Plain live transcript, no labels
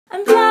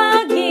I'm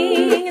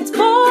vlogging, it's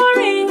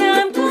boring,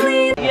 I'm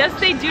Colleen. Yes,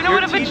 they do know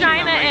what a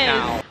vagina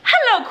is.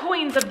 Hello,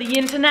 queens of the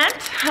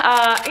internet.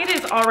 It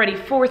is already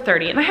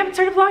 4:30 and I haven't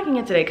started vlogging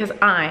it today because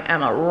I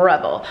am a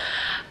rebel.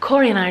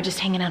 Corey and I are just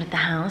hanging out at the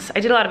house. I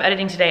did a lot of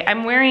editing today.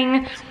 I'm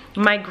wearing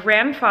my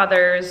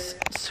grandfather's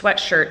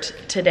sweatshirt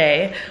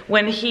today.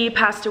 When he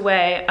passed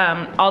away,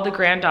 all the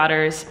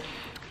granddaughters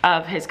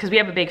of his, because we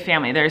have a big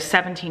family, there's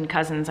 17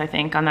 cousins I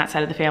think on that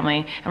side of the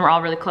family, and we're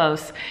all really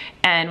close.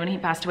 And when he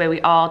passed away, we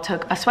all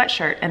took a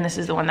sweatshirt, and this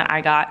is the one that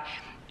I got,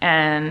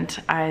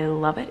 and I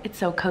love it. It's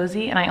so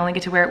cozy, and I only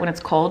get to wear it when it's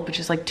cold, which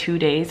is like 2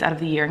 days out of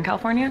the year in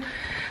California.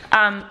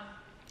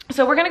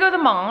 So we're gonna go to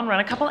the mall and run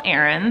a couple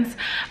errands,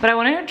 but I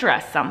wanna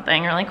address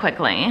something really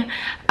quickly.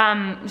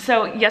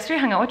 So yesterday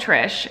I hung out with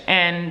Trish,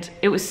 and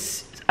it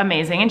was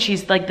amazing, and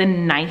she's like the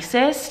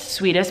nicest,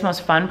 sweetest,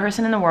 most fun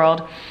person in the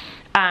world.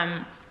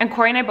 And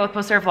Corey and I both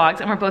posted our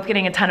vlogs, and we're both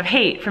getting a ton of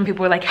hate from people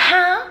who are like,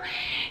 how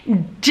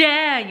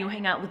dare you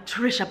hang out with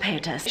Trisha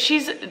Paytas?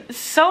 She's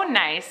so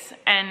nice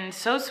and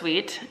so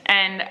sweet,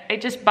 and it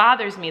just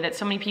bothers me that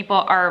so many people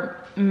are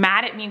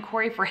mad at me and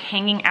Corey for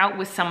hanging out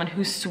with someone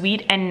who's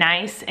sweet and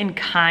nice and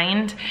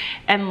kind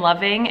and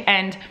loving.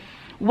 And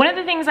one of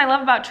the things I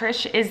love about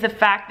Trish is the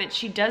fact that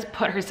she does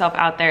put herself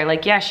out there.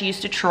 Like, yeah, she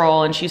used to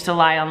troll and she used to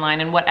lie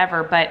online and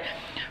whatever, but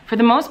for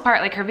the most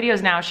part, like her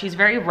videos now, she's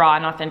very raw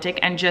and authentic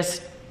and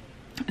just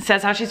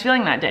says how she's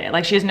feeling that day.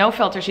 Like, she has no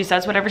filter, she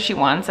says whatever she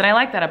wants, and I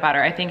like that about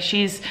her. I think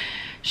she's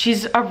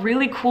a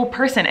really cool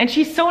person, and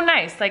she's so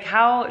nice. Like,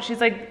 how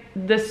she's like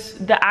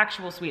the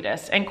actual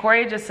sweetest. And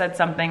Corey just said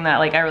something that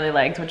like I really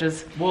liked, which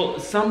is, well,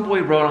 some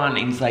boy wrote on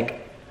and he's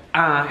like,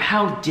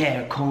 how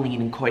dare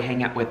Colleen and Corey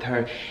hang out with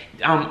her?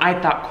 I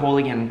thought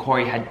Colleen and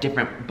Corey had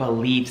different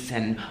beliefs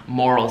and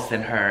morals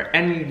than her.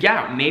 And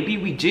yeah, maybe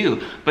we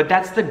do, but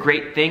that's the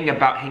great thing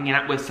about hanging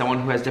out with someone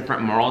who has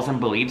different morals and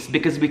beliefs,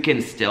 because we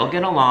can still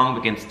get along,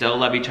 we can still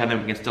love each other,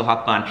 we can still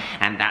have fun,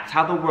 and that's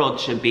how the world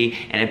should be.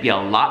 And it'd be a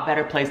lot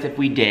better place if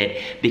we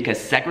did, because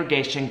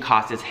segregation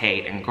causes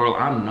hate, and girl,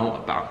 I don't know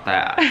about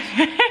that.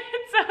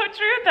 It's so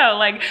true though,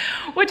 like,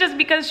 well, just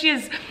because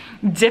she's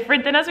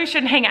different than us, we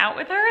shouldn't hang out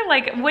with her?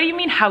 Like, what do you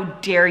mean, how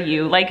dare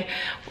you? Like,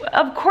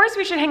 of course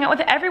we should hang out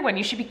with everyone.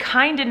 You should be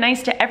kind and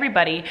nice to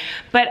everybody.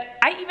 But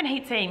I even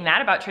hate saying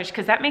that about Trish,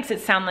 because that makes it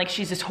sound like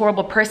she's this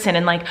horrible person,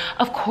 and like,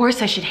 of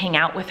course I should hang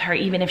out with her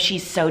even if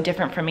she's so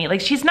different from me.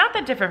 Like, she's not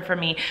that different from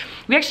me.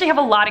 We actually have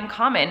a lot in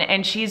common,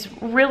 and she's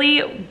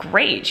really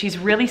great. She's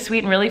really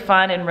sweet and really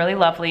fun and really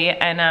lovely.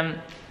 And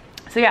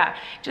so yeah,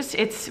 just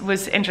it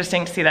was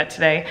interesting to see that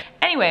today.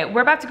 Anyway,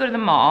 we're about to go to the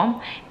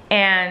mall,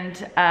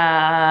 and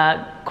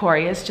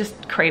Corey is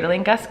just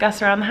cradling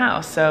Gus around the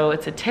house. So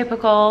it's a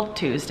typical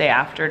Tuesday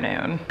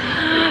afternoon.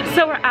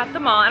 So we're at the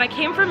mall, and I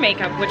came for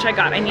makeup, which I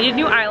got. I needed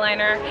new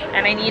eyeliner,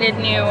 and I needed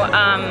new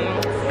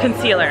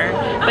concealer.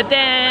 But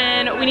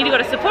then we need to go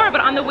to Sephora,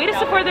 but on the way to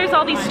Sephora, there's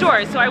all these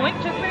stores. So I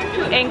went just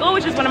to Angle,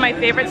 which is one of my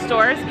favorite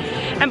stores,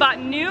 and bought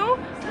new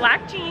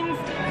black jeans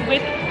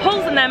with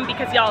holes in them,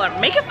 because y'all are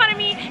making fun of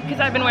me because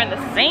I've been wearing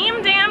the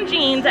same damn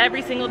jeans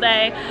every single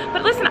day.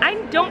 But listen, I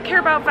don't care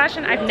about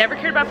fashion. I've never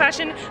cared about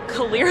fashion,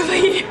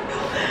 clearly.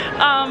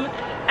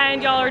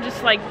 And y'all are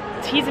just like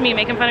teasing me,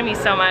 making fun of me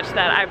so much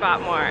that I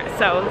bought more.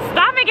 So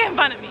stop making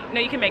fun of me. No,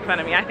 you can make fun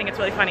of me. I think it's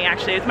really funny,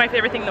 actually. It's my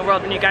favorite thing in the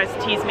world when you guys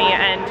tease me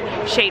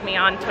and shade me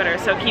on Twitter.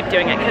 So keep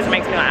doing it because it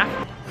makes me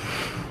laugh.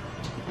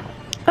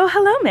 Oh,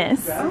 hello,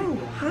 miss. Oh,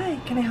 hi.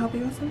 Can I help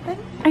you with something?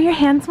 Are your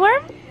hands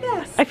warm?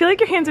 Yes. I feel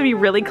like your hands would be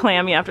really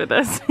clammy after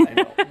this. I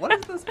know. What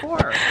is this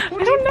for? I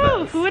don't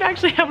know. Who would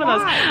actually have one of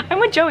those? I'm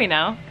with Joey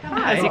now,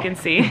 Hi. as you can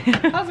see.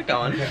 How's it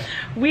going?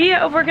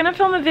 We're gonna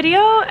film a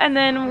video, and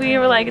then we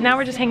were like, now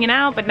we're just hanging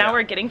out, but now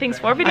we're getting things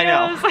for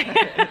videos.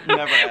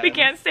 Never We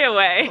can't stay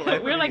away. We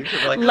were like,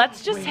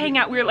 let's just hang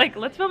out. We were like,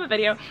 let's film a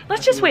video.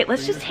 Let's just wait.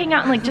 Let's just hang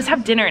out and like just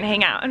have dinner and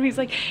hang out. And he's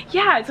like,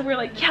 yeah. So we were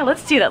like, yeah,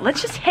 let's do that.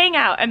 Let's just hang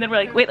out. And then we're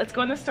like, wait, let's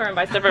go in the store and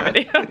buy stuff for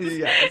videos.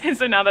 Yes. And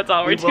so now that's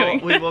all we're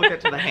doing. We will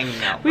get to the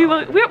hanging out. We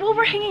will.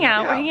 We're hanging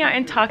out. Yeah. We're hanging out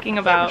and talking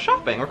about We're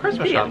shopping. We're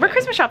Christmas videos. shopping. We're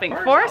Christmas shopping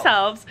for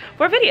ourselves,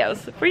 for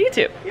videos, for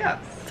YouTube.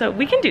 Yes. So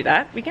we can do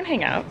that. We can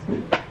hang out.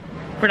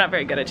 We're not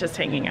very good at just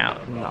hanging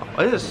out. No.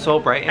 It is so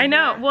bright. I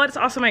know. Well, it's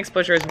also my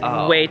exposure is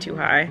way too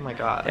high. Oh my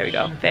god. There we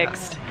go.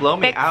 Fixed. Blow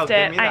me Fixed out.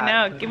 it. Give me that.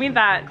 I know. Give me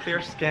that.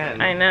 Clear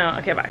skin. I know.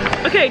 Okay,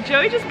 bye. Okay,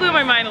 Joey just blew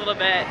my mind a little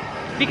bit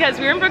because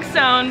we were in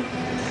Brookstone.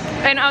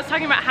 And I was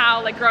talking about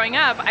how, like, growing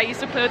up, I used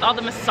to play with all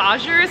the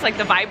massagers, like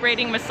the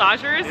vibrating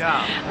massagers.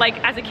 Yeah. Like,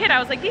 as a kid, I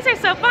was like, these are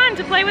so fun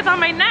to play with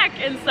on my neck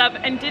and stuff,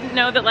 and didn't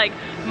know that, like,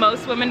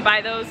 most women buy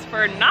those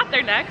for not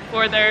their neck,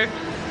 for their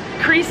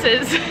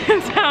creases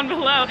down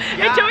below.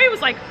 Yeah. And Joey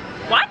was like,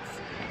 what?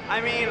 I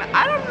mean,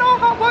 I don't know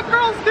what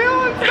girls do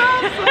and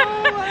stuff, so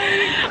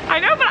like... I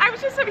know, but I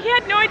was just, he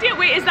had no idea.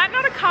 Wait, is that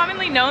not a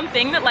commonly known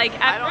thing that, like,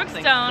 at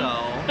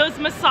Brookstone, those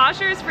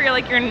massagers for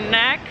your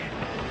neck,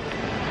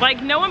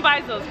 like, no one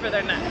buys those for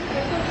their neck?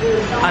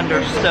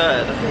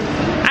 Understood.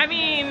 I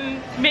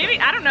mean, maybe,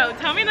 I don't know.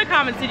 Tell me in the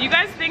comments, did you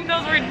guys think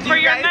those were for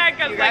your neck?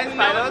 Do you guys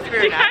buy those for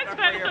your neck or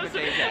for your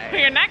vajayjay? For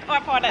your neck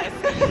or for this?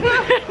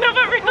 No,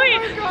 but really,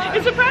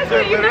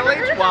 you've never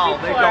literally heard 12. of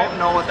it They before. don't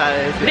know what that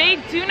is. They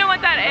do know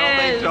what that No,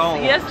 is. they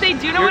don't. Yes, they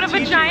do know You're what a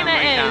teaching vagina them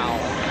right is.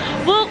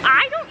 now. Well,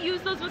 I don't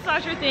use those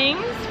massager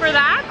things for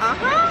that.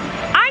 Uh-huh.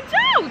 I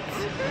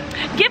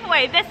don't.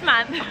 Giveaway this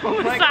month.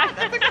 Oh my God,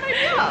 that's a good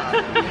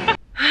idea.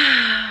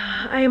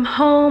 I am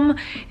home.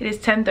 It is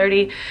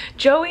 10:30.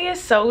 Joey is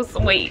so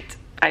sweet.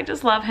 I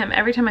just love him.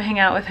 Every time I hang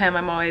out with him,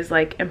 I'm always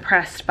like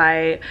impressed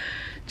by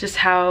just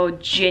how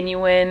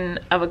genuine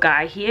of a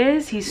guy he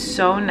is. He's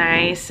so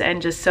nice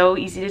and just so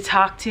easy to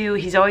talk to.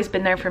 He's always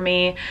been there for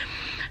me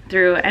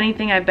through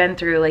anything I've been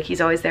through. Like,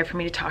 he's always there for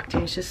me to talk to.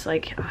 He's just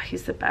like, oh,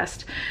 he's the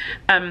best.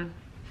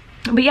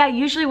 But yeah,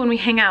 usually when we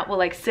hang out, we'll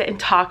like sit and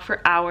talk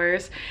for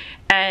hours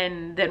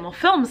and then we'll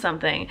film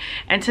something.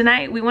 And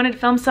tonight we wanted to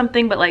film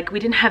something, but like we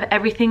didn't have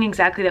everything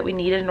exactly that we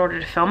needed in order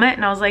to film it.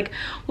 And I was like,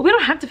 well, we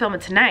don't have to film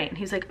it tonight. And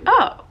he's like,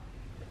 oh,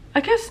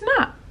 I guess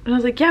not. And I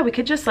was like, yeah, we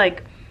could just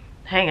like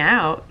hang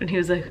out. And he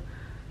was like,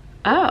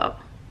 oh,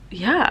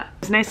 yeah.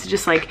 It was nice to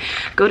just like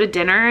go to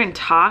dinner and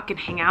talk and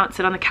hang out,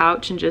 sit on the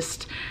couch and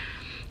just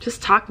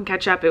talk and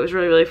catch up. It was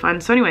really, really fun.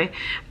 So anyway,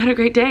 I had a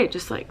great day,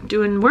 just like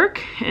doing work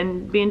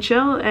and being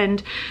chill.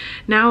 And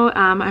now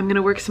I'm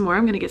gonna work some more.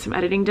 I'm gonna get some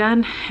editing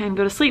done and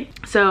go to sleep.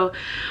 So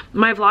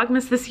my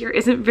Vlogmas this year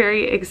isn't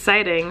very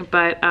exciting,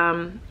 but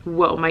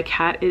whoa, my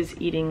cat is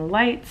eating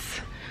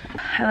lights.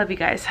 I love you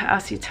guys. I'll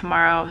see you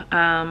tomorrow. What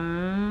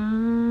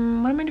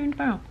am I doing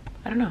tomorrow?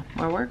 I don't know.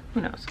 More work?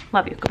 Who knows?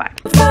 Love you. Goodbye.